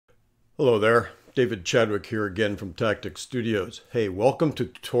Hello there, David Chadwick here again from Tactics Studios. Hey, welcome to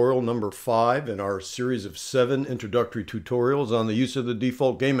tutorial number 5 in our series of 7 introductory tutorials on the use of the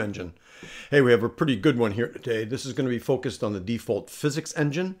default game engine. Hey, we have a pretty good one here today. This is going to be focused on the default physics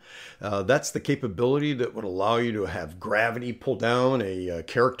engine. That's the capability that would allow you to have gravity pull down a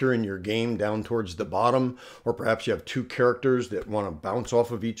character in your game down towards the bottom, or perhaps you have two characters that want to bounce off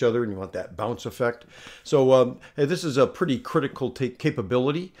of each other and you want that bounce effect. So hey, this is a pretty critical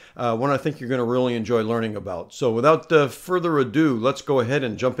capability, one I think you're going to really enjoy learning about. So without further ado, let's go ahead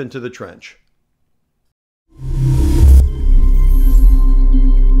and jump into the trench.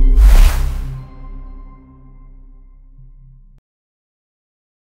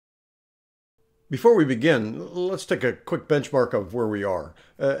 Before we begin, let's take a quick benchmark of where we are.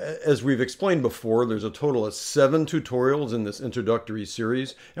 As we've explained before, there's a total of 7 tutorials in this introductory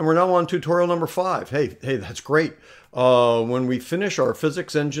series, and we're now on tutorial number 5. Hey, that's great. When we finish our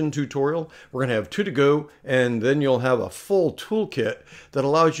physics engine tutorial, we're going to have 2 to go, and then you'll have a full toolkit that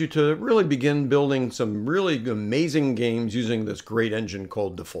allows you to really begin building some really amazing games using this great engine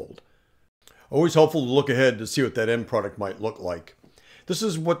called Defold. Always helpful to look ahead to see what that end product might look like. This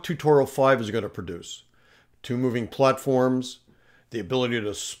is what tutorial 5 is going to produce. 2 moving platforms, the ability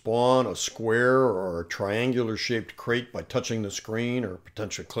to spawn a square or a triangular shaped crate by touching the screen or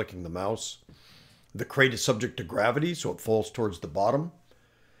potentially clicking the mouse. The crate is subject to gravity, so it falls towards the bottom.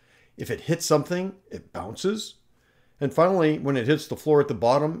 If it hits something, it bounces. And finally, when it hits the floor at the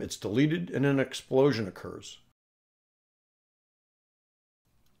bottom, it's deleted and an explosion occurs.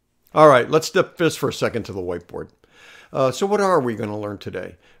 All right, let's step this for a second to the whiteboard. So what are we going to learn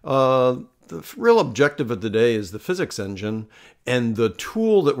today? The real objective of today is the physics engine, and the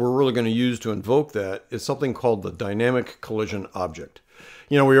tool that we're really going to use to invoke that is something called the dynamic collision object.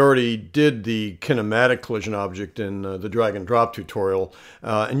 You know, we already did the kinematic collision object in the drag and drop tutorial,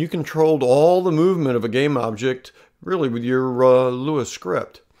 and you controlled all the movement of a game object really with your Lewis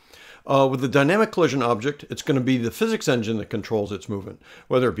script. With the dynamic collision object, it's going to be the physics engine that controls its movement,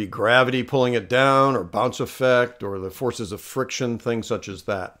 whether it be gravity pulling it down or bounce effect or the forces of friction, things such as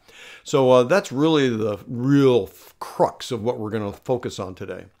that. So that's really the real crux of what we're going to focus on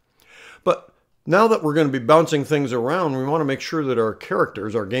today. But now that we're going to be bouncing things around, we want to make sure that our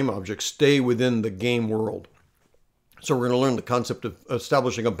characters, our game objects, stay within the game world. So we're going to learn the concept of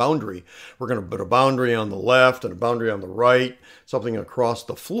establishing a boundary. We're going to put a boundary on the left and a boundary on the right, something across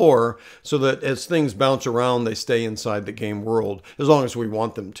the floor, so that as things bounce around, they stay inside the game world, as long as we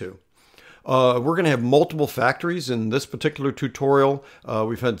want them to. We're going to have multiple factories in this particular tutorial.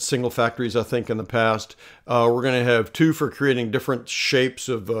 We've had single factories, I think, in the past. We're going to have 2 for creating different shapes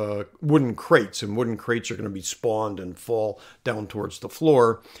of wooden crates, and wooden crates are going to be spawned and fall down towards the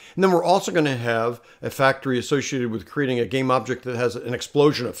floor. And then we're also going to have a factory associated with creating a game object that has an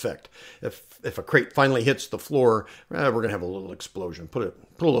explosion effect. If a crate finally hits the floor, we're going to have a little explosion. Put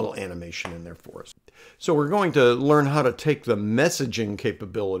a little animation in there for us. So we're going to learn how to take the messaging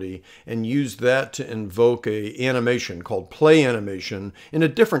capability and use that to invoke an animation called play animation in a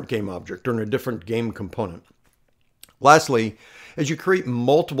different game object or in a different game component. Lastly, as you create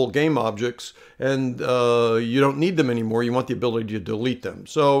multiple game objects and you don't need them anymore, you want the ability to delete them.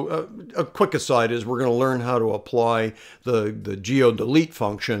 So a quick aside is we're going to learn how to apply the geodelete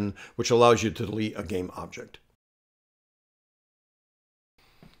function, which allows you to delete a game object.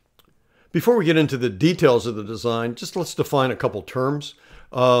 Before we get into the details of the design, just let's define a couple terms.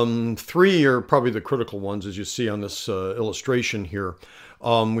 3 are probably the critical ones, as you see on this illustration here.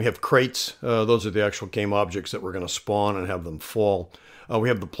 We have crates. Those are the actual game objects that we're going to spawn and have them fall. We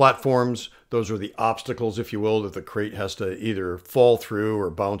have the platforms. Those are the obstacles, if you will, that the crate has to either fall through or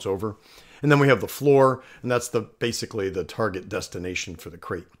bounce over. And then we have the floor, and that's basically the target destination for the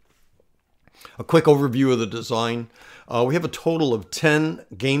crate. A quick overview of the design. We have a total of 10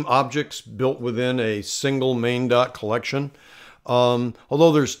 game objects built within a single main dot collection.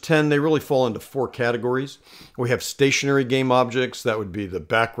 Although there's 10, they really fall into 4 categories. We have stationary game objects. That would be the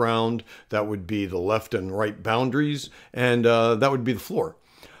background. That would be the left and right boundaries. And that would be the floor.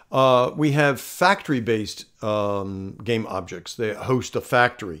 We have factory-based game objects. They host a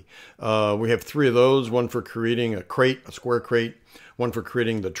factory. We have 3 of those, one for creating a crate, a square crate, one for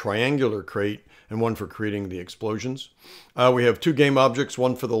creating the triangular crate, and one for creating the explosions. We have 2 game objects,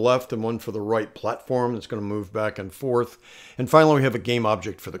 one for the left and one for the right platform that's going to move back and forth. And finally, we have a game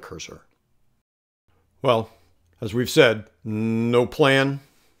object for the cursor. Well, as we've said, no plan,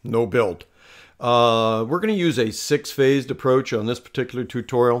 no build. We're going to use a 6-phased approach on this particular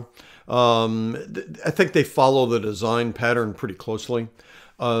tutorial. I think they follow the design pattern pretty closely.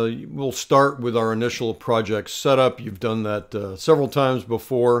 We'll start with our initial project setup. You've done that several times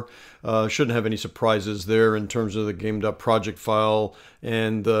before. Shouldn't have any surprises there in terms of the game.project file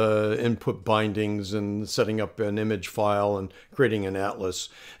and input bindings and setting up an image file and creating an atlas.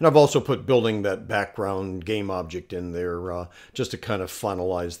 And I've also put building that background game object in there just to kind of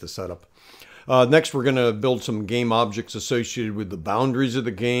finalize the setup. Next, we're going to build some game objects associated with the boundaries of the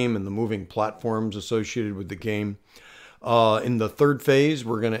game and the moving platforms associated with the game. In the third phase,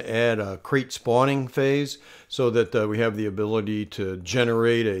 we're going to add a crate spawning phase so that we have the ability to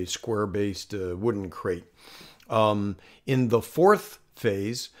generate a square-based wooden crate. In the fourth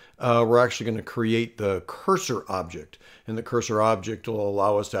phase, we're actually going to create the cursor object, and the cursor object will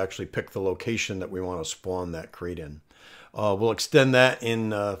allow us to actually pick the location that we want to spawn that crate in. We'll extend that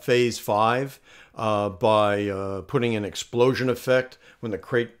in phase 5 by putting an explosion effect when the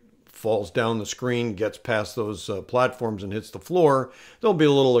crate falls down the screen, gets past those platforms and hits the floor. There'll be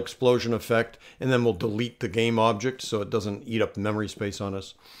a little explosion effect, and then we'll delete the game object so it doesn't eat up memory space on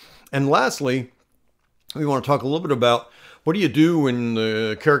us. And lastly, we want to talk a little bit about what do you do when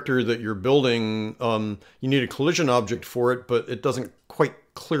the character that you're building, you need a collision object for it, but it doesn't quite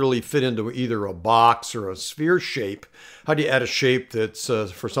clearly fit into either a box or a sphere shape. How do you add a shape that's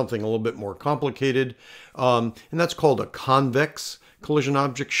for something a little bit more complicated? And that's called a convex collision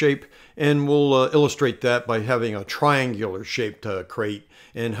object shape, and we'll illustrate that by having a triangular shaped crate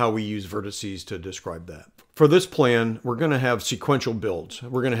and how we use vertices to describe that. For this plan, we're going to have sequential builds.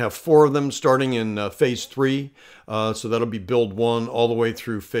 We're going to have 4 of them starting in phase 3, so that'll be build 1 all the way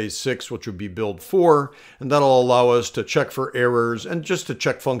through phase 6, which would be build 4, and that'll allow us to check for errors and just to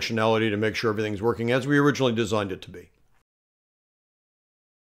check functionality to make sure everything's working as we originally designed it to be.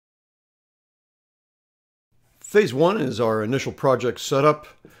 Phase 1 is our initial project setup.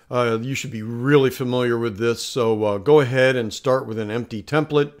 You should be really familiar with this, so go ahead and start with an empty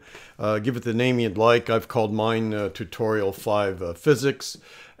template. Give it the name you'd like. I've called mine Tutorial 5 Physics,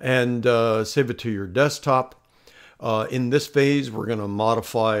 and save it to your desktop. In this phase, we're going to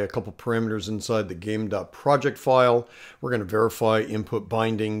modify a couple parameters inside the game.project file. We're going to verify input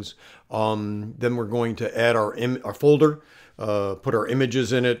bindings. Then we're going to add our folder, put our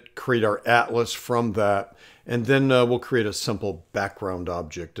images in it, create our atlas from that, and then we'll create a simple background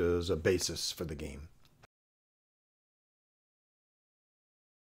object as a basis for the game.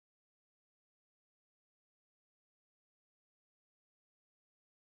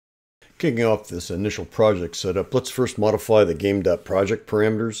 Kicking off this initial project setup, let's first modify the game.project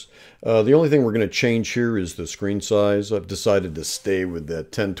parameters. The only thing we're going to change here is the screen size. I've decided to stay with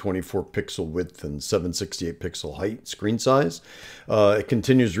that 1024 pixel width and 768 pixel height screen size. It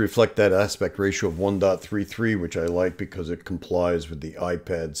continues to reflect that aspect ratio of 1.33, which I like because it complies with the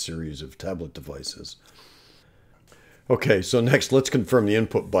iPad series of tablet devices. Okay, so next let's confirm the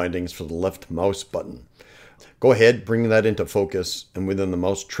input bindings for the left mouse button. Go ahead, bring that into focus, and within the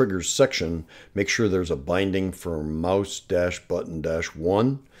mouse triggers section, make sure there's a binding for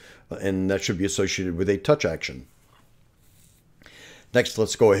mouse-button-1, and that should be associated with a touch action. Next,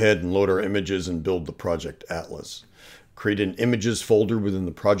 let's go ahead and load our images and build the project atlas. Create an images folder within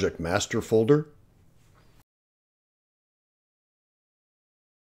the project master folder.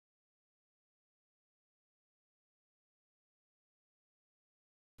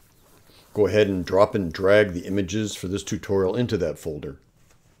 Go ahead and drop and drag the images for this tutorial into that folder.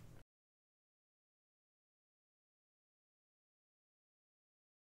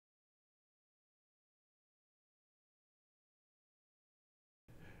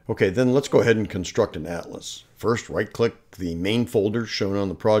 Okay, then let's go ahead and construct an atlas. First, right-click the main folder shown on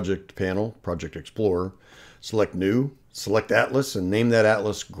the project panel, Project Explorer. Select New, select Atlas, and name that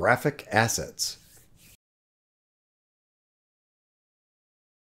atlas Graphic Assets.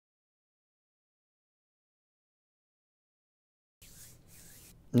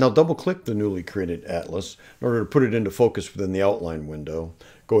 Now double-click the newly created atlas in order to put it into focus within the outline window.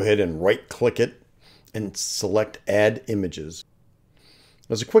 Go ahead and right-click it and select Add Images.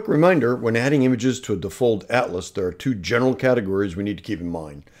 As a quick reminder, when adding images to a Defold atlas, there are 2 general categories we need to keep in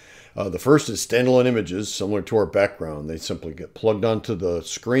mind. The first is standalone images, similar to our background. They simply get plugged onto the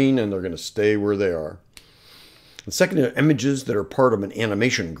screen and they're going to stay where they are. The second are images that are part of an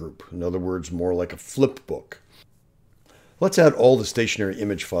animation group, in other words, more like a flip book. Let's add all the stationary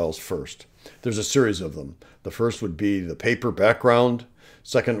image files first. There's a series of them. The first would be the paper background.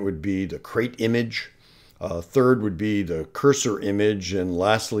 Second would be the crate image. Third would be the cursor image. And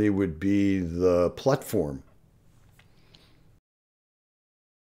lastly would be the platform.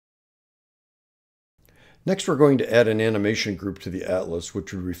 Next, we're going to add an animation group to the atlas,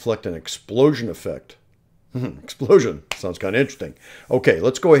 which would reflect an explosion effect. Explosion. Sounds kind of interesting. Okay,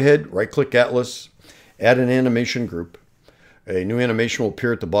 let's go ahead, right-click Atlas, add an animation group. A new animation will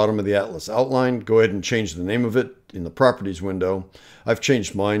appear at the bottom of the Atlas outline. Go ahead and change the name of it in the Properties window. I've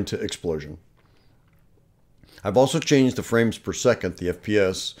changed mine to Explosion. I've also changed the frames per second, the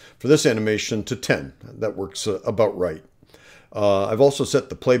FPS, for this animation to 10. That works about right. I've also set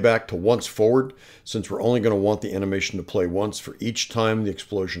the playback to once forward, since we're only going to want the animation to play once for each time the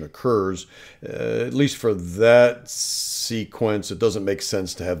explosion occurs. At least for that sequence, it doesn't make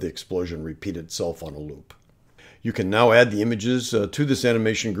sense to have the explosion repeat itself on a loop. You can now add the images to this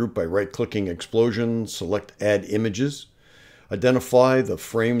animation group by right-clicking Explosion, select Add Images, identify the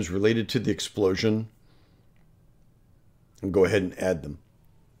frames related to the explosion, and go ahead and add them.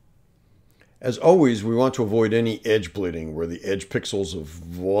 As always, we want to avoid any edge bleeding where the edge pixels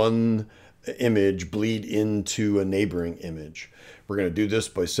of one image bleed into a neighboring image. We're going to do this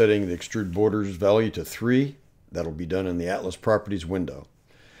by setting the extrude borders value to 3. That'll be done in the Atlas Properties window.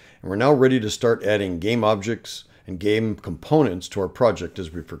 And we're now ready to start adding game objects and game components to our project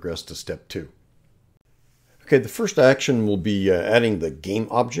as we progress to step 2. Okay, the first action will be adding the game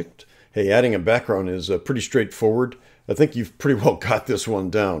object. Hey, adding a background is pretty straightforward. I think you've pretty well got this one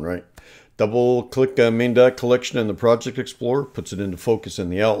down, right? Double-click main.collection in the Project Explorer, puts it into focus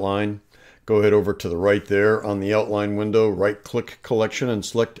in the outline. Go ahead over to the right there on the outline window, right-click Collection and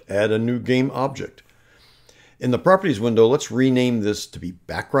select Add a New Game Object. In the Properties window, let's rename this to be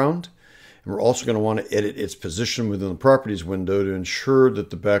Background. And we're also going to want to edit its position within the Properties window to ensure that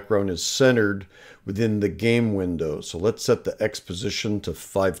the background is centered within the game window. So let's set the X position to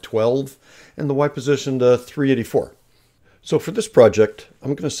 512 and the Y position to 384. So for this project,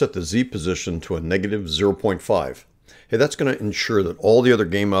 I'm going to set the Z position to a negative 0.5. Hey, that's going to ensure that all the other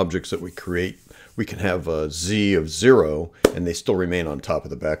game objects that we create, we can have a Z of 0 and they still remain on top of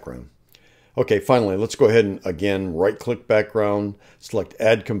the background. Okay, finally, let's go ahead and again right-click Background, select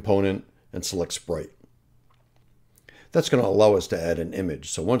Add Component, and select Sprite. That's going to allow us to add an image.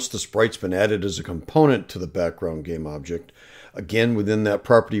 So once the sprite's been added as a component to the background game object, again within that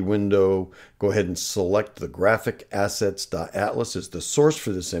property window, go ahead and select the graphic assets.atlas as the source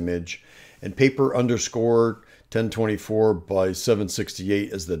for this image, and paper underscore 1024 by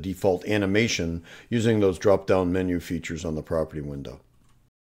 768 as the default animation using those drop-down menu features on the property window.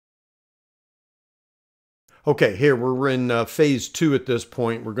 Okay, here we're in phase 2 at this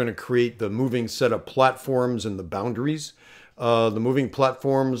point. We're going to create the moving set of platforms and the boundaries. The moving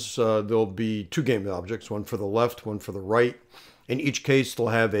platforms, there'll be 2 game objects, one for the left, one for the right. In each case, they'll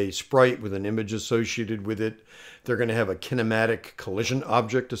have a sprite with an image associated with it. They're going to have a kinematic collision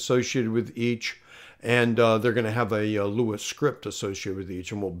object associated with each. And they're going to have a Lewis script associated with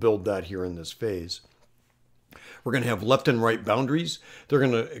each, and we'll build that here in this phase. We're going to have left and right boundaries. They're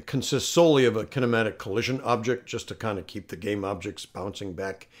going to consist solely of a kinematic collision object just to kind of keep the game objects bouncing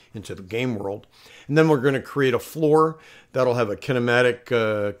back into the game world. And then we're going to create a floor that'll have a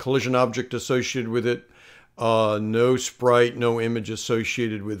kinematic collision object associated with it. No sprite, no image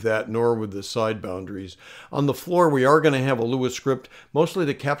associated with that, nor with the side boundaries. On the floor, we are going to have a Lewis script, mostly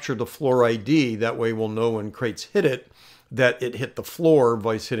to capture the floor ID. That way we'll know when crates hit it, that it hit the floor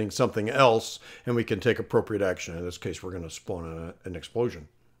vice hitting something else, and we can take appropriate action. In this case, we're going to spawn an explosion.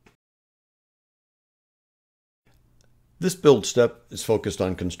 This build step is focused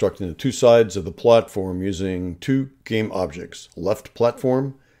on constructing the 2 sides of the platform using 2 game objects, left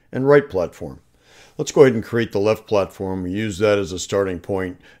platform and right platform. Let's go ahead and create the left platform. We use that as a starting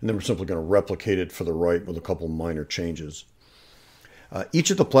point, and then we're simply going to replicate it for the right with a couple minor changes.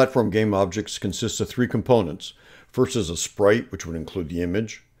 Each of the platform game objects consists of 3 components. First is a sprite, which would include the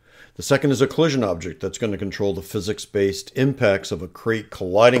image. The second is a collision object that's going to control the physics-based impacts of a crate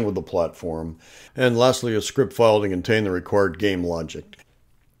colliding with the platform. And lastly, a script file to contain the required game logic.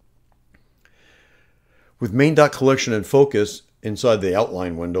 With main.collection in focus inside the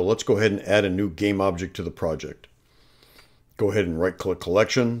outline window, let's go ahead and add a new game object to the project. Go ahead and right-click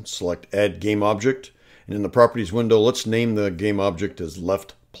Collection, select Add Game Object, and in the Properties window, let's name the game object as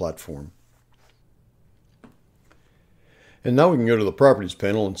Left Platform. And now we can go to the Properties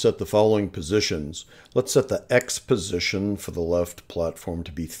panel and set the following positions. Let's set the X position for the left platform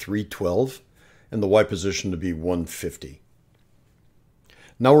to be 312 and the Y position to be 150.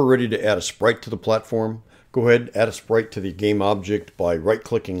 Now we're ready to add a sprite to the platform. Go ahead, add a sprite to the game object by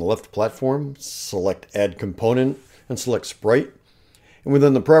right-clicking left platform, select Add Component, and select Sprite. And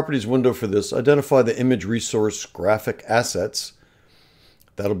within the Properties window for this, identify the image resource graphic assets.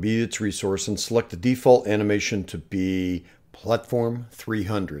 That'll be its resource, and select the default animation to be Platform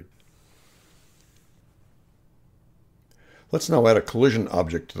 300. Let's now add a collision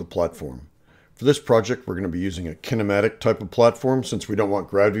object to the platform. For this project, we're going to be using a kinematic type of platform since we don't want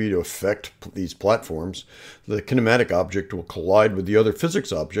gravity to affect these platforms. The kinematic object will collide with the other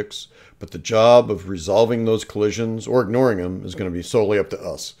physics objects, but the job of resolving those collisions or ignoring them is going to be solely up to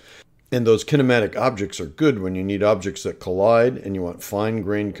us. And those kinematic objects are good when you need objects that collide and you want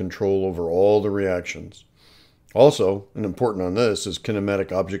fine-grained control over all the reactions. Also, and important on this, is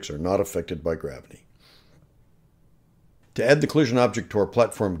kinematic objects are not affected by gravity. To add the collision object to our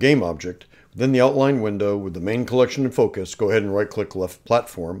platform game object, within the outline window with the main collection in focus, go ahead and right-click Left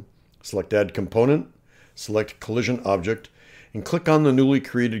Platform, select Add Component, select Collision Object, and click on the newly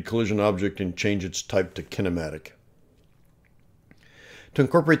created collision object and change its type to kinematic. To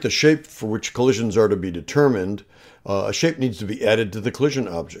incorporate the shape for which collisions are to be determined, a shape needs to be added to the collision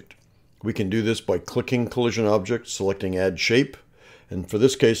object. We can do this by clicking Collision Object, selecting Add Shape, and for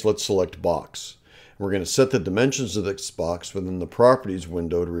this case, let's select Box. We're going to set the dimensions of this box within the Properties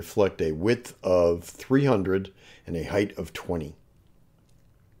window to reflect a width of 300 and a height of 20.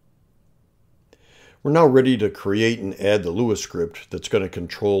 We're now ready to create and add the Lua script that's going to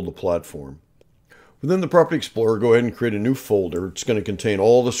control the platform. Within the Property Explorer, go ahead and create a new folder. It's going to contain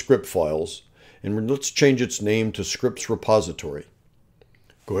all the script files, and let's change its name to Scripts Repository.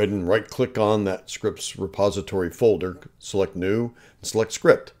 Go ahead and right-click on that Scripts Repository folder, select New, and select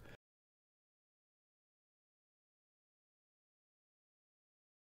Script.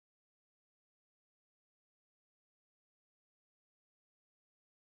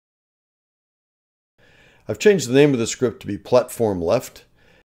 I've changed the name of the script to be Platform Left.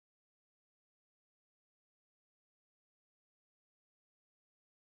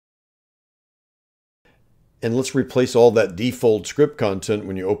 And let's replace all that default script content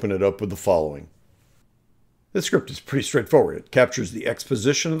when you open it up with the following. This script is pretty straightforward. It captures the X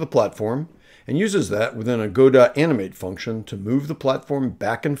position of the platform and uses that within a go.animate function to move the platform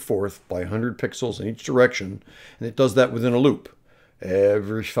back and forth by 100 pixels in each direction, and it does that within a loop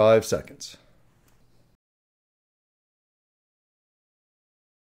every 5 seconds.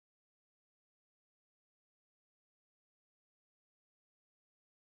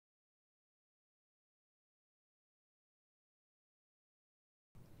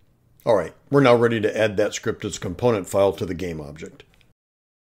 All right, we're now ready to add that script as a component file to the game object.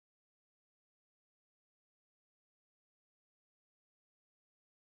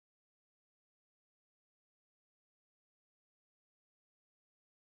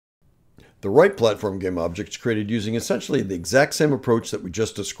 The right platform game object is created using essentially the exact same approach that we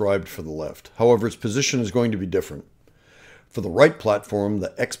just described for the left. However, its position is going to be different. For the right platform,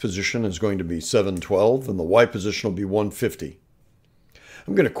 the X position is going to be 712 and the Y position will be 150.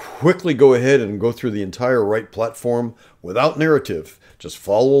 I'm going to quickly go ahead and go through the entire right platform without narrative. Just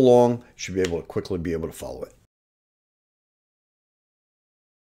follow along. You should be able to quickly be able to follow it.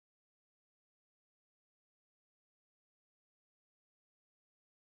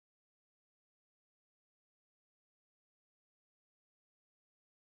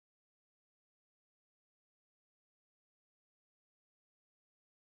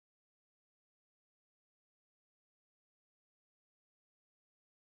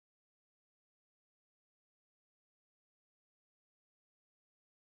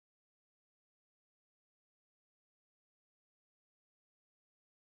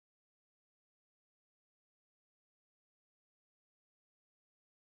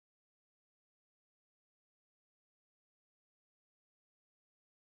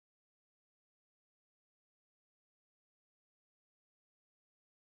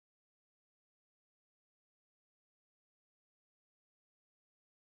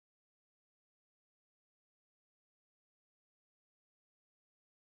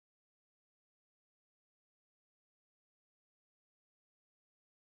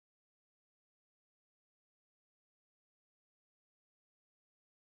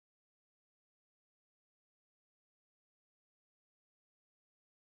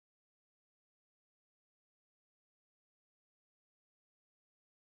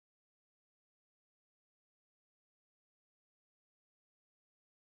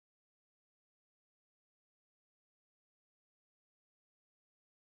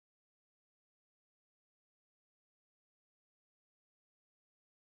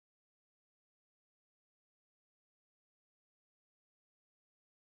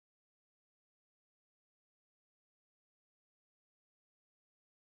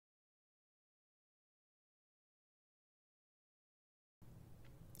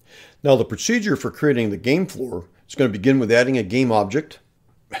 Now the procedure for creating the game floor is going to begin with adding a game object,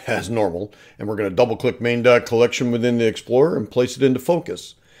 as normal, and we're going to double-click main.collection within the Explorer and place it into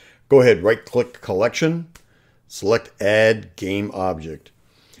focus. Go ahead, right-click Collection, select Add Game Object.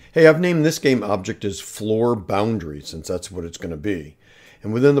 Hey, I've named this game object as floor boundary since that's what it's going to be.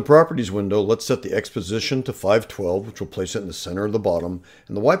 And within the properties window, let's set the X position to 512, which will place it in the center of the bottom,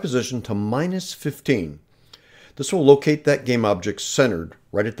 and the Y position to -15. This will locate that game object centered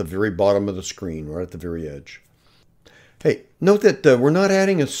right at the very bottom of the screen, right at the very edge. Hey, note that we're not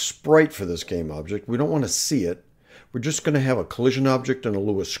adding a sprite for this game object. We don't want to see it. We're just going to have a collision object and a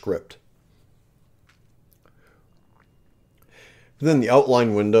Lewis script. Within the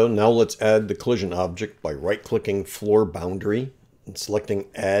outline window, now let's add the collision object by right-clicking Floor Boundary and selecting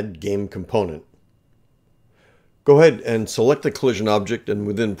Add Game Component. Go ahead and select the collision object, and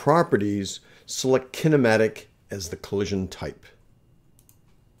within Properties, select Kinematic as the collision type.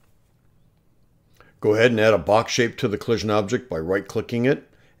 Go ahead and add a box shape to the collision object by right-clicking it,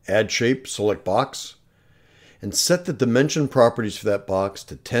 Add Shape, select Box, and set the dimension properties for that box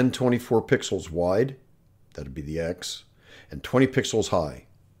to 1024 pixels wide, that'd be the X, and 20 pixels high,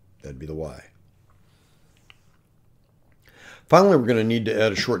 that'd be the Y. Finally, we're going to need to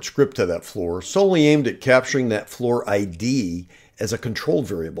add a short script to that floor, solely aimed at capturing that floor ID as a control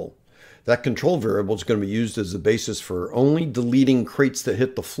variable. That control variable is going to be used as the basis for only deleting crates that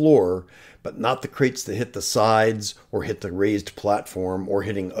hit the floor, but not the crates that hit the sides or hit the raised platform or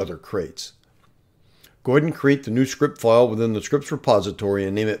hitting other crates. Go ahead and create the new script file within the scripts repository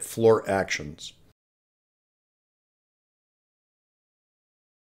and name it Floor Actions.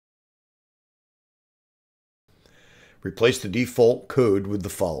 Replace the default code with the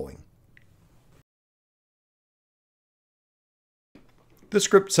following. This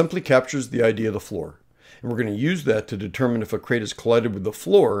script simply captures the ID of the floor, and we're going to use that to determine if a crate is collided with the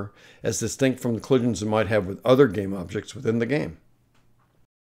floor as distinct from the collisions it might have with other game objects within the game.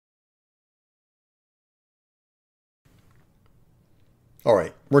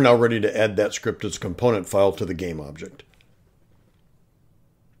 Alright, we're now ready to add that script as a component file to the game object.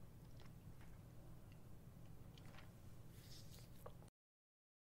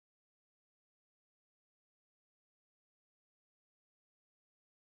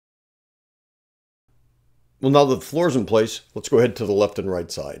 Well, now that the floor is in place, let's go ahead to the left and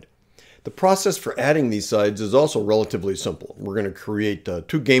right side. The process for adding these sides is also relatively simple. We're going to create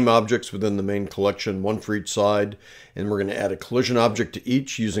two game objects within the main collection, one for each side, and we're going to add a collision object to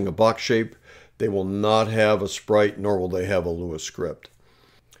each using a box shape. They will not have a sprite, nor will they have a Lewis script.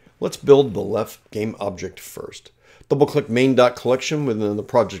 Let's build the left game object first. Double-click main.collection within the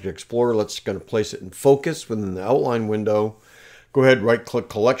Project Explorer. Let's going to place it in focus within the outline window. Go ahead, right-click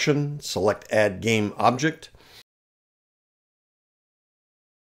Collection, select Add Game Object.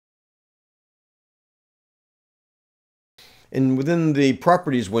 And within the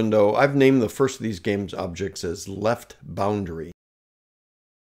Properties window, I've named the first of these game objects as Left Boundary.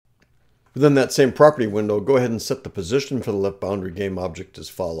 Within that same property window, go ahead and set the position for the left boundary game object as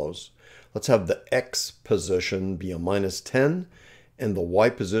follows. Let's have the X position be a -10 and the Y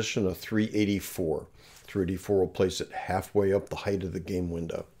position a 384. 384 will place it halfway up the height of the game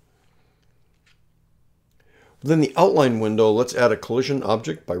window. Within the outline window, let's add a collision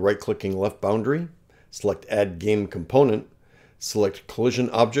object by right-clicking left boundary, select Add Game Component, select Collision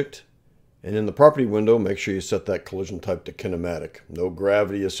Object, and in the property window, make sure you set that collision type to kinematic. No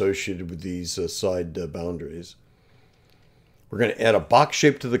gravity associated with these side boundaries. We're going to add a box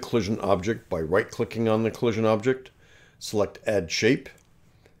shape to the collision object by right-clicking on the collision object, select Add Shape,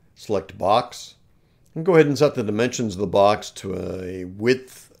 select Box, and go ahead and set the dimensions of the box to a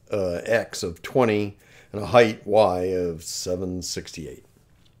width X of 20 and a height Y of 768.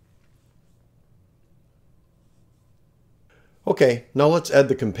 Okay, now let's add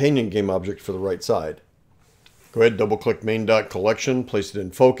the companion game object for the right side. Go ahead, double-click main.collection, place it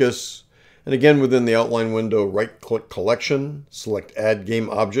in focus, and again within the outline window, right-click Collection, select Add Game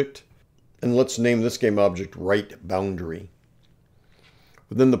Object, and let's name this game object Right Boundary.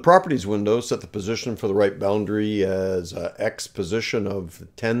 Within the Properties window, set the position for the right boundary as X position of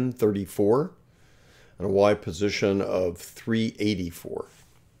 1034 and a Y position of 384.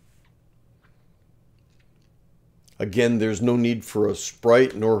 Again, there's no need for a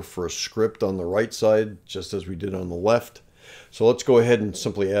sprite nor for a script on the right side, just as we did on the left. So let's go ahead and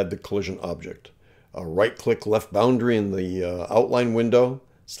simply add the collision object. Right-click left boundary in the outline window,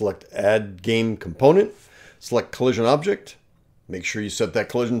 select Add Game Component, select Collision Object, make sure you set that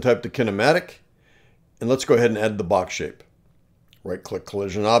collision type to kinematic, and let's go ahead and add the box shape. Right-click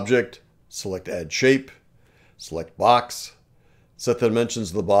Collision Object, select Add Shape, select Box, set the dimensions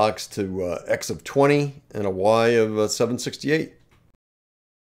of the box to X of 20 and a Y of 768.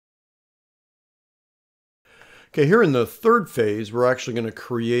 Okay, here in the third phase, we're actually going to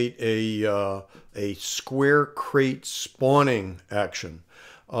create a square crate spawning action.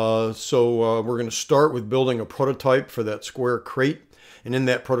 We're going to start with building a prototype for that square crate. And in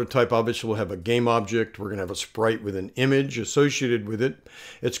that prototype, obviously, we'll have a game object. We're going to have a sprite with an image associated with it.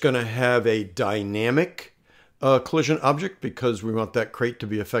 It's going to have a dynamic collision object because we want that crate to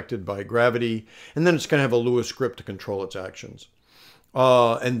be affected by gravity. And then it's going to have a Lua script to control its actions.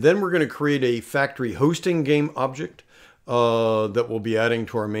 And then we're going to create a factory hosting game object that we'll be adding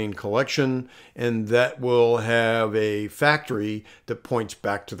to our main collection. And that will have a factory that points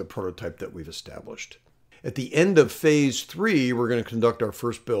back to the prototype that we've established. At the end of phase 3, we're going to conduct our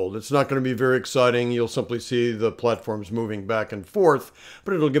first build. It's not going to be very exciting. You'll simply see the platforms moving back and forth,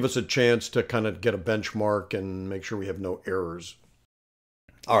 but it'll give us a chance to kind of get a benchmark and make sure we have no errors.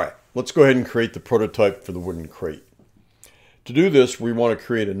 All right, let's go ahead and create the prototype for the wooden crate. To do this, we want to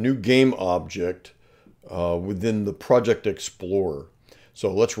create a new game object within the Project Explorer.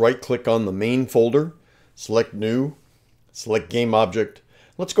 So let's right-click on the main folder, select New, select Game Object.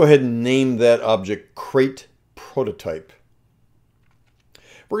 Let's go ahead and name that object Crate Prototype.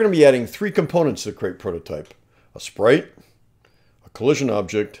 We're going to be adding 3 components to the Crate Prototype: a sprite, a collision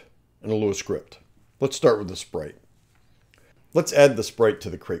object, and a Lua script. Let's start with the sprite. Let's add the sprite to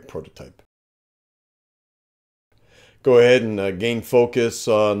the Crate Prototype. Go ahead and gain focus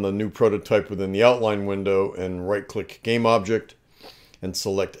on the new prototype within the outline window and right-click Game Object and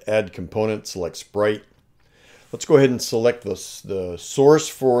select Add Component, select Sprite. Let's go ahead and select the source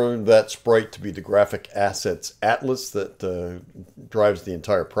for that sprite to be the graphic assets atlas that drives the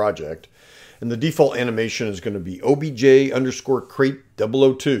entire project. And the default animation is going to be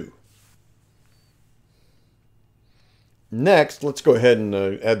obj_crate002. Next, let's go ahead and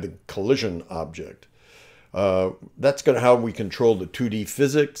add the collision object. That's going to how we control the 2D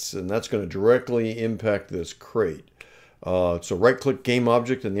physics, and that's going to directly impact this crate. So right-click Game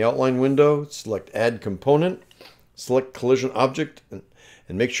Object in the outline window, select Add Component, select Collision Object,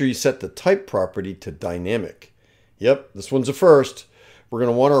 and make sure you set the type property to Dynamic. Yep, this one's a first. We're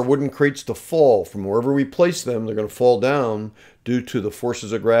going to want our wooden crates to fall from wherever we place them. They're going to fall down due to the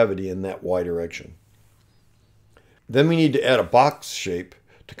forces of gravity in that Y direction. Then we need to add a box shape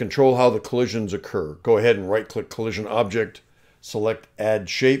to control how the collisions occur. Go ahead and right-click Collision Object, select Add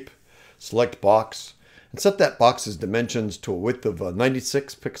Shape, select Box, and set that box's dimensions to a width of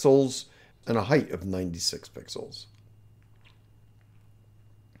 96 pixels and a height of 96 pixels.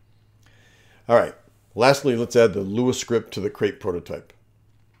 All right, lastly, let's add the Lua script to the crate prototype.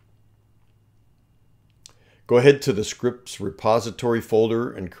 Go ahead to the scripts repository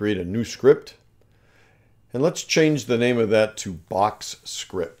folder and create a new script. And let's change the name of that to box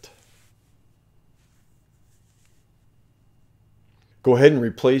script. Go ahead and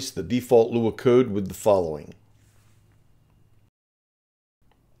replace the default Lua code with the following.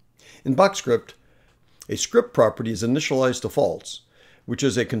 In box script, a script property is initialized to false, which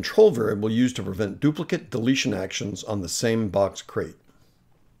is a control variable used to prevent duplicate deletion actions on the same box crate.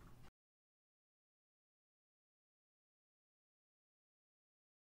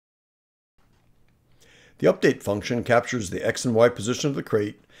 The update function captures the X and Y position of the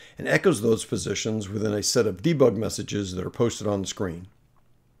crate and echoes those positions within a set of debug messages that are posted on the screen.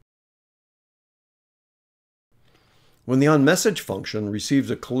 When the onMessage function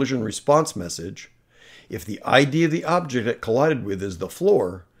receives a collision response message, if the ID of the object it collided with is the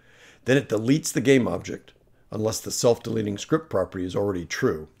floor, then it deletes the game object, unless the self-deleting script property is already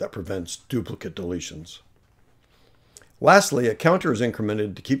true. That prevents duplicate deletions. Lastly, a counter is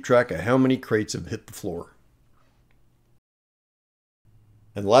incremented to keep track of how many crates have hit the floor.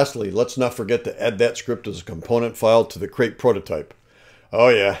 And lastly, let's not forget to add that script as a component file to the crate prototype. Oh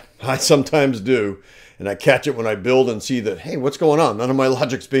yeah, I sometimes do. And I catch it when I build and see that, hey, what's going on? None of my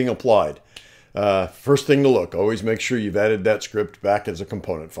logic's being applied. First thing to look, always make sure you've added that script back as a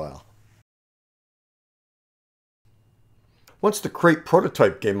component file. Once the crate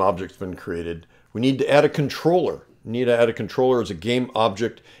prototype game object's been created, we need to add a controller. We need to add a controller as a game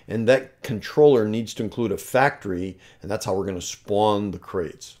object, and that controller needs to include a factory, and that's how we're going to spawn the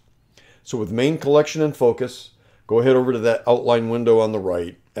crates. So with main collection in focus, go ahead over to that outline window on the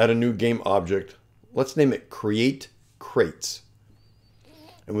right, add a new game object. Let's name it Create Crates.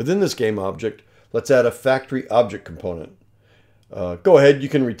 And within this game object, let's add a factory object component. Go ahead, you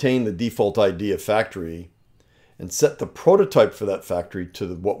can retain the default ID of factory and set the prototype for that factory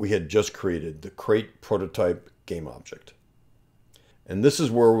to what we had just created, the crate prototype game object. And this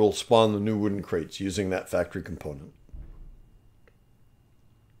is where we'll spawn the new wooden crates using that factory component.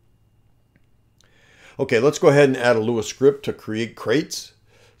 Okay, let's go ahead and add a Lua script to create crates.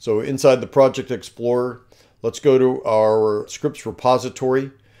 So inside the Project Explorer, let's go to our scripts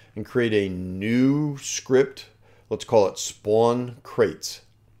repository and create a new script. Let's call it Spawn Crates.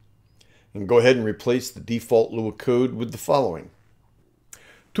 and go ahead and replace the default Lua code with the following.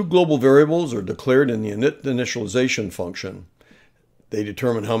 Two global variables are declared in the init initialization function. They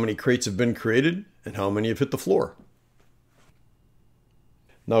determine how many crates have been created and how many have hit the floor.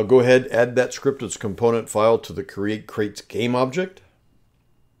 Now go ahead, add that script as a component file to the create crates game object.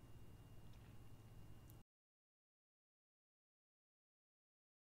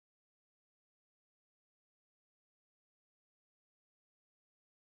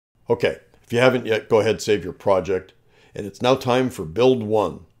 Okay, if you haven't yet, go ahead, save your project. And it's now time for build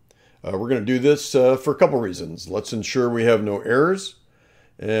one. We're going to do this for a couple reasons. Let's ensure we have no errors.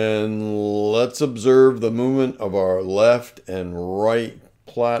 And let's observe the movement of our left and right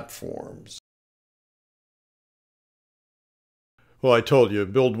platforms. Well, I told you,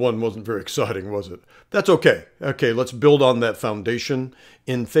 build one wasn't very exciting, was it? That's okay. Okay, let's build on that foundation.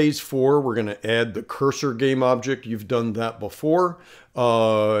 In phase 4, we're going to add the cursor game object. You've done that before.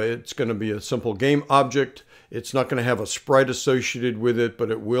 It's going to be a simple game object. It's not going to have a sprite associated with it, but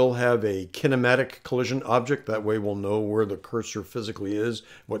it will have a kinematic collision object. That way we'll know where the cursor physically is,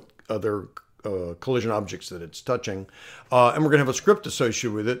 what other collision objects that it's touching. And we're going to have a script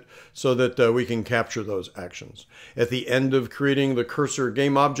associated with it so that we can capture those actions. At the end of creating the cursor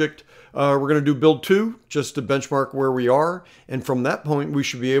game object, we're going to do build 2 just to benchmark where we are. And from that point, we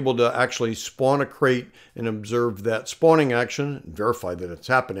should be able to actually spawn a crate and observe that spawning action, verify that it's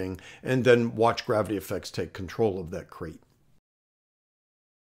happening, and then watch gravity effects take control of that crate.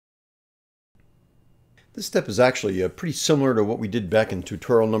 This step is actually pretty similar to what we did back in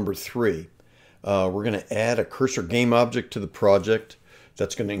tutorial number 3. We're going to add a cursor game object to the project.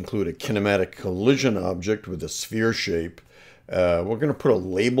 That's going to include a kinematic collision object with a sphere shape. We're going to put a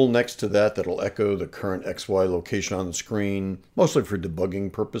label next to that that'll echo the current XY location on the screen, mostly for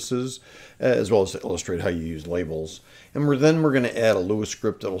debugging purposes, as well as to illustrate how you use labels. And we're going to add a Lua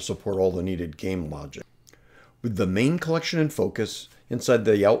script that'll support all the needed game logic. With the main collection in focus, inside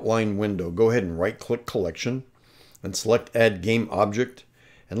the outline window, go ahead and right-click Collection and select Add Game Object.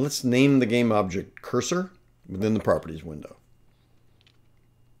 And let's name the game object Cursor within the Properties window.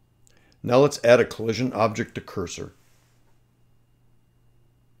 Now let's add a collision object to Cursor.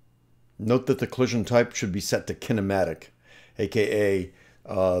 Note that the collision type should be set to kinematic, aka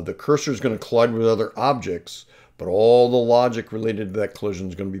the cursor is going to collide with other objects, but all the logic related to that collision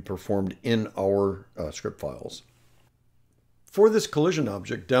is going to be performed in our script files. For this collision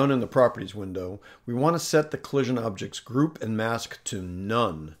object, down in the Properties window, we want to set the collision object's group and mask to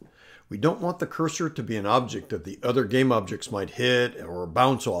none. We don't want the cursor to be an object that the other game objects might hit or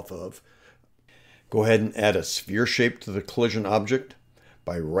bounce off of. Go ahead and add a sphere shape to the collision object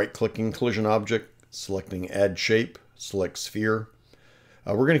by right-clicking Collision Object, selecting Add Shape, select Sphere.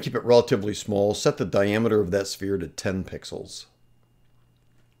 We're going to keep it relatively small. Set the diameter of that sphere to 10 pixels.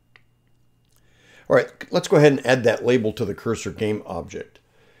 All right, let's go ahead and add that label to the cursor game object.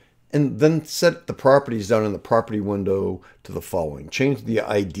 And then set the properties down in the property window to the following. Change the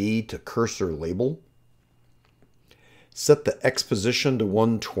ID to cursor label. Set the X position to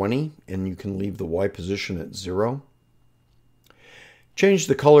 120, and you can leave the Y position at 0. Change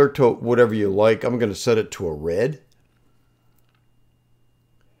the color to whatever you like. I'm going to set it to a red.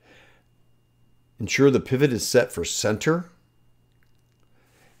 Ensure the pivot is set for center.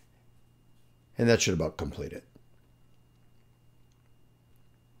 And that should about complete it.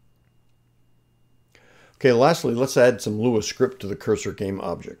 Okay, lastly, let's add some Lua script to the cursor game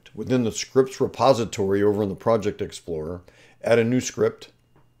object. Within the scripts repository over in the Project Explorer, add a new script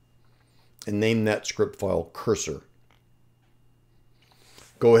and name that script file cursor.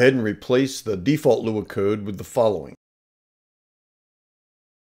 Go ahead and replace the default Lua code with the following.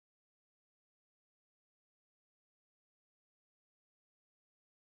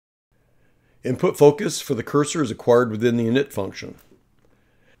 Input focus for the cursor is acquired within the init function.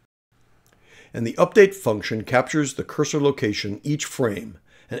 And the update function captures the cursor location each frame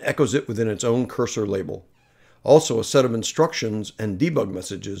and echoes it within its own cursor label. Also, a set of instructions and debug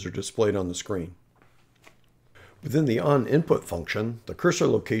messages are displayed on the screen. Within the onInput function, the cursor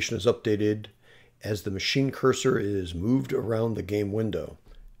location is updated as the machine cursor is moved around the game window.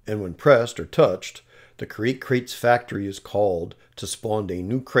 And when pressed or touched, the Create Crates factory is called to spawn a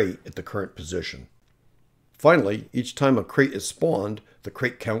new crate at the current position. Finally, each time a crate is spawned, the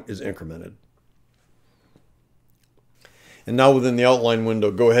crate count is incremented. And now within the outline window,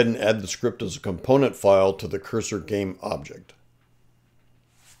 go ahead and add the script as a component file to the cursor game object.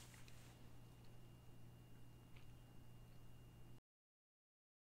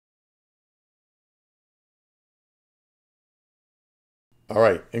 All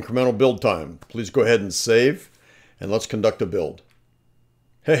right, incremental build time. Please go ahead and save, and let's conduct a build.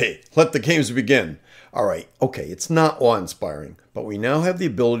 Hey, let the games begin. All right, okay, it's not awe-inspiring, but we now have the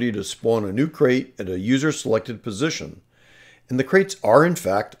ability to spawn a new crate at a user-selected position. And the crates are, in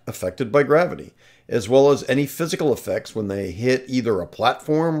fact, affected by gravity, as well as any physical effects when they hit either a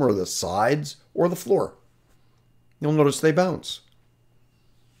platform or the sides or the floor. You'll notice they bounce.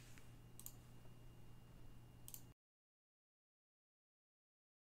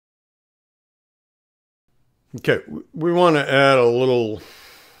 Okay, we want to add a little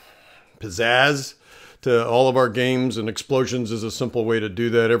pizzazz to all of our games, and explosions is a simple way to do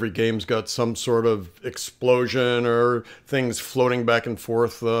that. Every game's got some sort of explosion or things floating back and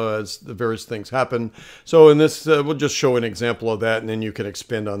forth as the various things happen. So in this, we'll just show an example of that, and then you can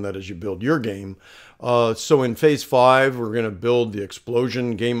expand on that as you build your game. So in phase 5, we're going to build the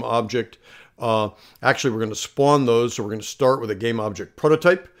explosion game object. Actually, we're going to spawn those, so we're going to start with a game object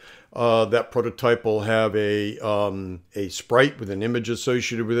prototype. That prototype will have a sprite with an image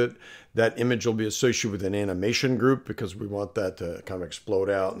associated with it. That image will be associated with an animation group because we want that to kind of explode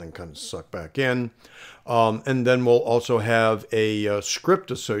out and then kind of suck back in. And then we'll also have a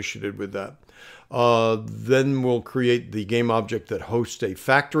script associated with that. Then we'll create the game object that hosts a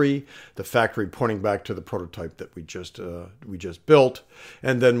factory, the factory pointing back to the prototype that we just built.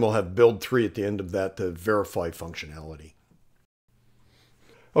 And then we'll have build 3 at the end of that to verify functionality.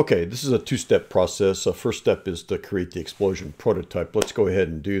 Okay, this is a two-step process. First step is to create the explosion prototype. Let's go ahead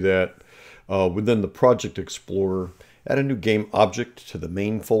and do that. Within the Project Explorer, add a new game object to the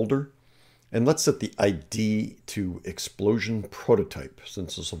main folder. And let's set the ID to explosion prototype,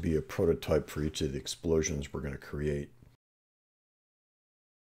 since this will be a prototype for each of the explosions we're going to create.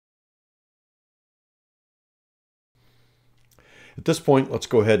 At this point, let's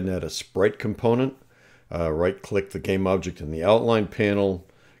go ahead and add a sprite component. Right-click the game object in the outline panel.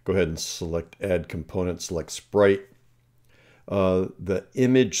 Go ahead and select Add Component, select Sprite. The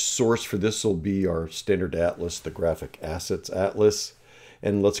image source for this will be our standard atlas, the Graphic Assets Atlas.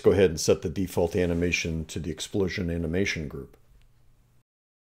 And let's go ahead and set the default animation to the explosion animation group.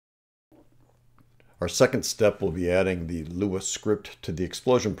 Our second step will be adding the Lua script to the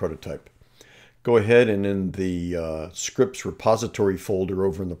explosion prototype. Go ahead and in the scripts repository folder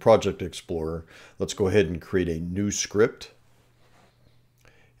over in the Project Explorer, let's go ahead and create a new script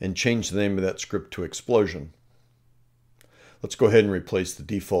and change the name of that script to explosion. Let's go ahead and replace the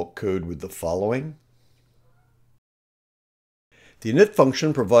default code with the following. The init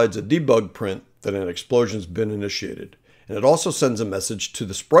function provides a debug print that an explosion has been initiated, and it also sends a message to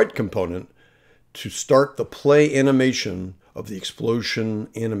the sprite component to start the play animation of the explosion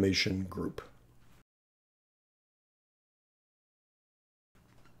animation group.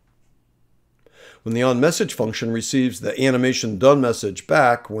 When the onMessage function receives the animation done message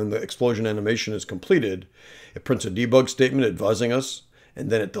back when the explosion animation is completed, it prints a debug statement advising us,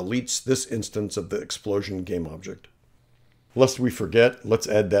 and then it deletes this instance of the explosion game object. Lest we forget, let's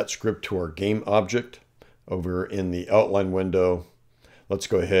add that script to our game object over in the outline window. Let's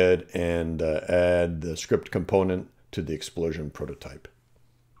go ahead and add the script component to the explosion prototype.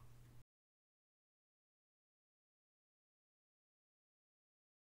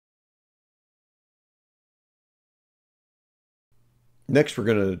 Next, we're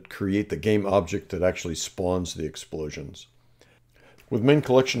going to create the game object that actually spawns the explosions. With main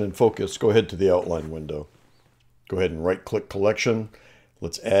collection in focus, go ahead to the outline window. Go ahead and right-click collection.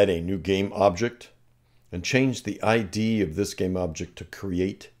 Let's add a new game object and change the ID of this game object to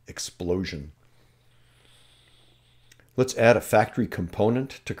create explosion. Let's add a factory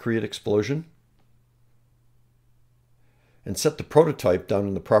component to create explosion. And set the prototype down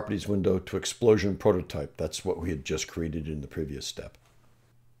in the properties window to explosion prototype. That's what we had just created in the previous step.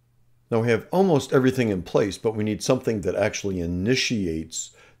 Now we have almost everything in place, but we need something that actually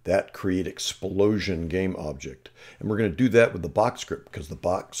initiates that create explosion game object. And we're going to do that with the box script, because the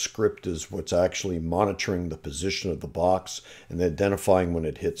box script is what's actually monitoring the position of the box and identifying when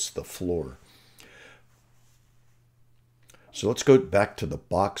it hits the floor. So let's go back to the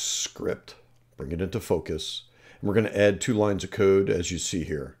box script, bring it into focus, and we're going to add 2 lines of code as you see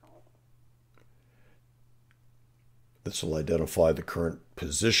here. This will identify the current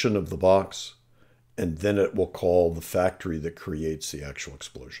position of the box, and then it will call the factory that creates the actual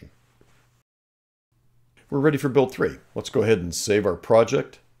explosion. We're ready for build 3. Let's go ahead and save our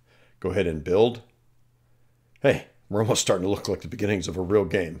project. Go ahead and build. Hey, we're almost starting to look like the beginnings of a real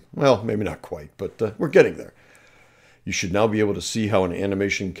game. Well, maybe not quite, but we're getting there. You should now be able to see how an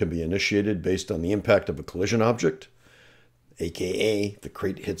animation can be initiated based on the impact of a collision object, aka the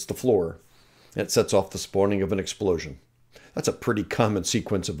crate hits the floor, and it sets off the spawning of an explosion. That's a pretty common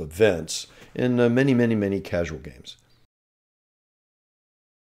sequence of events in many casual games.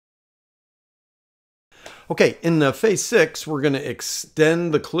 Okay, in phase 6, we're going to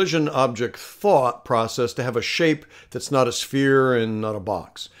extend the collision object thought process to have a shape that's not a sphere and not a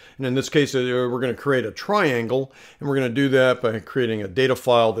box. And in this case, we're going to create a triangle, and we're going to do that by creating a data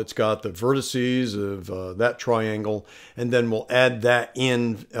file that's got the vertices of that triangle, and then we'll add that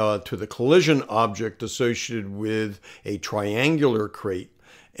in to the collision object associated with a triangular crate,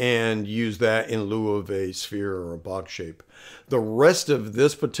 and use that in lieu of a sphere or a box shape. The rest of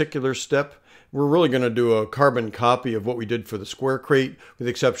this particular step, we're really going to do a carbon copy of what we did for the square crate, with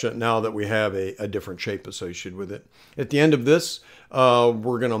the exception now that we have a different shape associated with it. At the end of this,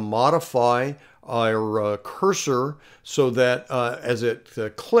 we're going to modify our cursor so that as it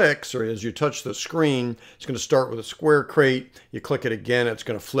clicks, or as you touch the screen, it's going to start with a square crate. You click it again, it's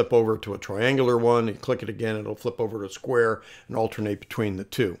going to flip over to a triangular one. You click it again, it'll flip over to a square and alternate between the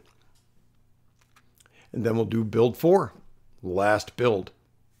two. And then we'll do build 4, last build.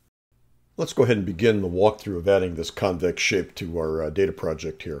 Let's go ahead and begin the walkthrough of adding this convex shape to our data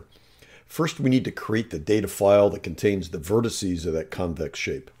project here. First, we need to create the data file that contains the vertices of that convex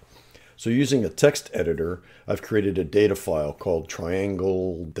shape. So using a text editor, I've created a data file called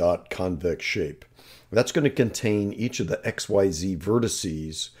triangle.convexShape. That's going to contain each of the XYZ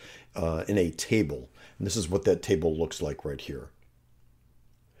vertices in a table. And this is what that table looks like right here.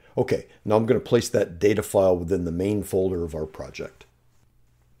 Okay, now I'm going to place that data file within the main folder of our project.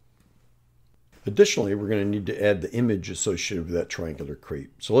 Additionally, we're going to need to add the image associated with that triangular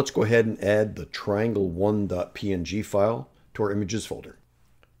crate. So let's go ahead and add the triangle1.png file to our images folder.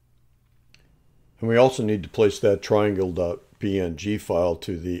 And we also need to place that triangle.png file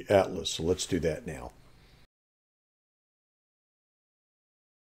to the atlas. So let's do that now.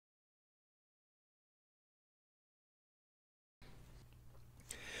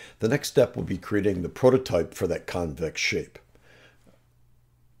 The next step will be creating the prototype for that convex shape.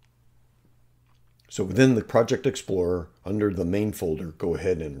 So within the Project Explorer, under the main folder, go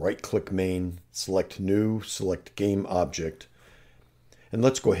ahead and right-click Main, select New, select Game Object, and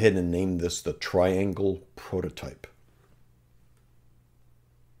let's go ahead and name this the Triangle Prototype.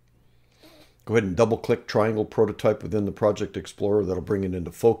 Go ahead and double-click Triangle Prototype within the Project Explorer. That'll bring it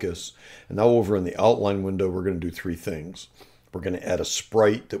into focus. And now over in the outline window, we're going to do 3 things. We're going to add a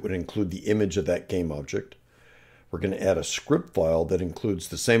sprite that would include the image of that game object. We're going to add a script file that includes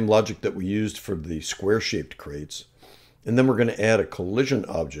the same logic that we used for the square-shaped crates. And then we're going to add a collision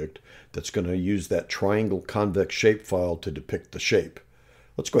object that's going to use that triangle convex shape file to depict the shape.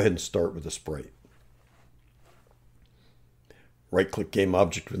 Let's go ahead and start with a sprite. Right-click Game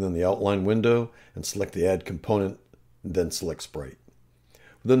Object within the outline window and select the Add Component, and then select Sprite.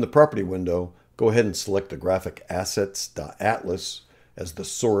 Within the Property window, go ahead and select the graphic assets.atlas as the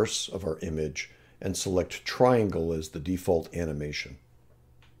source of our image, and select Triangle as the default animation.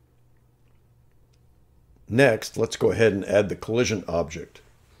 Next, let's go ahead and add the collision object.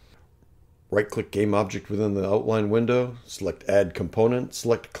 Right-click Game Object within the outline window, select Add Component,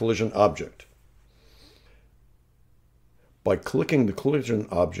 select Collision Object. By clicking the collision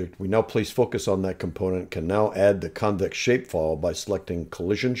object, we now place focus on that component, can now add the convex shape file by selecting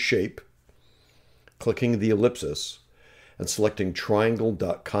Collision Shape, clicking the ellipsis, and selecting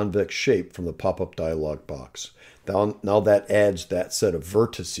triangle.convexShape from the pop-up dialog box. Now that adds that set of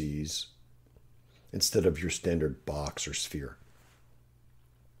vertices instead of your standard box or sphere.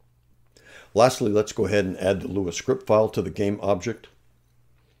 Lastly, let's go ahead and add the Lua script file to the game object.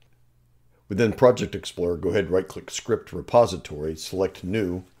 Within Project Explorer, go ahead and right-click Script Repository, select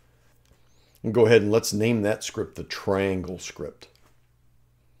New, and go ahead and let's name that script the Triangle script.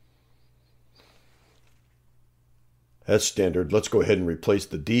 As standard, let's go ahead and replace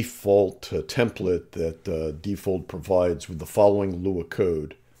the default template that Defold provides with the following Lua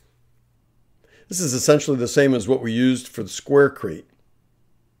code. This is essentially the same as what we used for the square crate.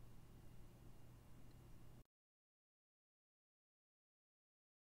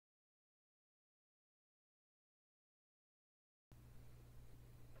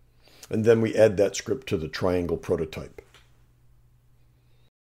 And then we add that script to the triangle prototype.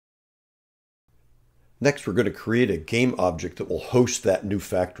 Next, we're going to create a game object that will host that new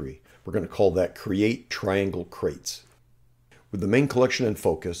factory. We're going to call that Create Triangle Crates. With the main collection in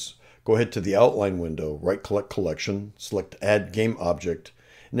focus, go ahead to the outline window, right-click Collection, select Add Game Object,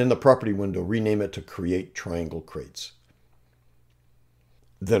 and in the Property window, rename it to Create Triangle Crates.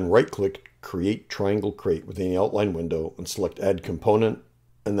 Then right-click Create Triangle Crate within the outline window and select Add Component,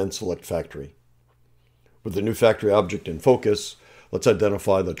 and then select Factory. With the new factory object in focus, let's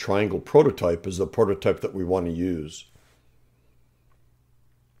identify the triangle prototype as the prototype that we want to use.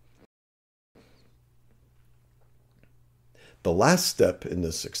 The last step in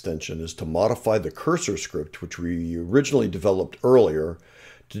this extension is to modify the cursor script, which we originally developed earlier,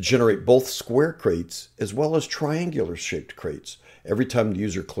 to generate both square crates as well as triangular shaped crates every time the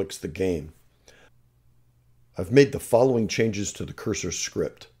user clicks the game. I've made the following changes to the cursor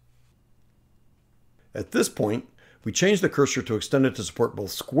script. At this point, we changed the cursor to extend it to support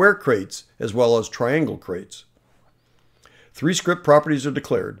both square crates as well as triangle crates. 3 script properties are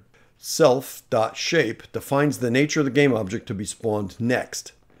declared. Self.shape defines the nature of the game object to be spawned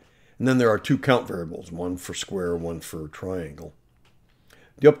next. And then there are 2 count variables, one for square, one for triangle.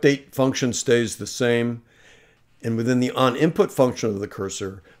 The update function stays the same. And within the onInput function of the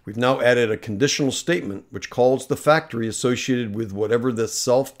cursor, we've now added a conditional statement which calls the factory associated with whatever the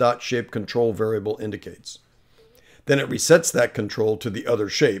self.shape control variable indicates. Then it resets that control to the other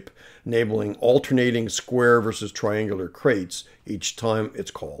shape, enabling alternating square versus triangular crates each time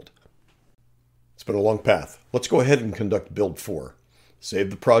it's called. It's been a long path. Let's go ahead and conduct build 4. Save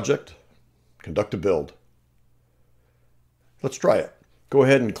the project, conduct a build. Let's try it. Go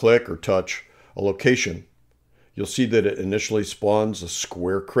ahead and click or touch a location. You'll see that it initially spawns a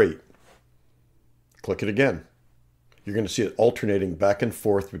square crate. Click it again. You're going to see it alternating back and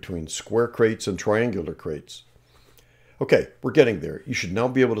forth between square crates and triangular crates. Okay, we're getting there. You should now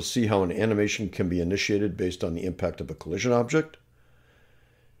be able to see how an animation can be initiated based on the impact of a collision object,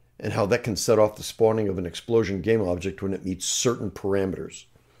 and how that can set off the spawning of an explosion game object when it meets certain parameters.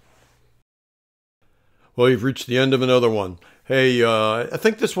 Well, you've reached the end of another one. Hey, I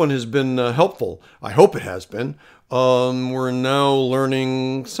think this one has been helpful. I hope it has been. We're now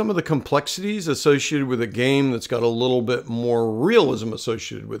learning some of the complexities associated with a game that's got a little bit more realism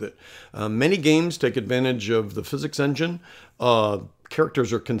associated with it. Many games take advantage of the physics engine.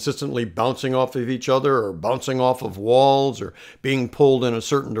 Characters are consistently bouncing off of each other or bouncing off of walls or being pulled in a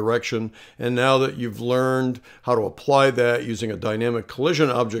certain direction. And now that you've learned how to apply that using a dynamic collision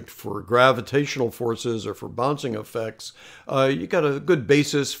object for gravitational forces or for bouncing effects, you got a good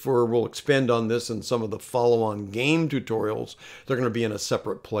basis for, we'll expand on this in some of the follow-on game tutorials. They're going to be in a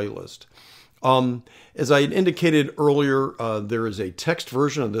separate playlist. As I indicated earlier, there is a text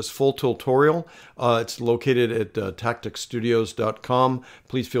version of this full tutorial. It's located at tacticstudios.com.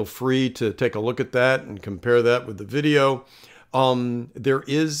 Please feel free to take a look at that and compare that with the video. There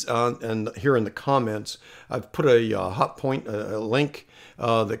is, and here in the comments, I've put a hot point, a link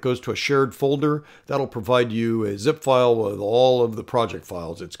that goes to a shared folder. That'll provide you a zip file with all of the project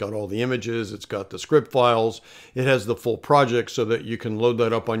files. It's got all the images, it's got the script files, it has the full project so that you can load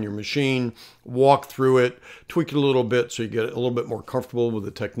that up on your machine, walk through it, tweak it a little bit so you get a little bit more comfortable with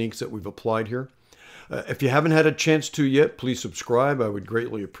the techniques that we've applied here. If you haven't had a chance to yet, please subscribe. I would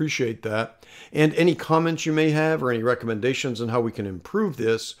greatly appreciate that. And any comments you may have or any recommendations on how we can improve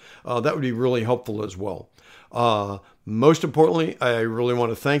this, that would be really helpful as well. Most importantly, I really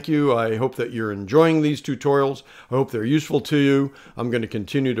want to thank you. I hope that you're enjoying these tutorials. I hope they're useful to you. I'm going to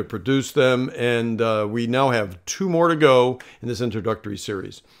continue to produce them, and we now have 2 more to go in this introductory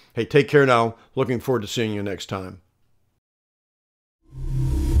series. Hey, take care now. Looking forward to seeing you next time.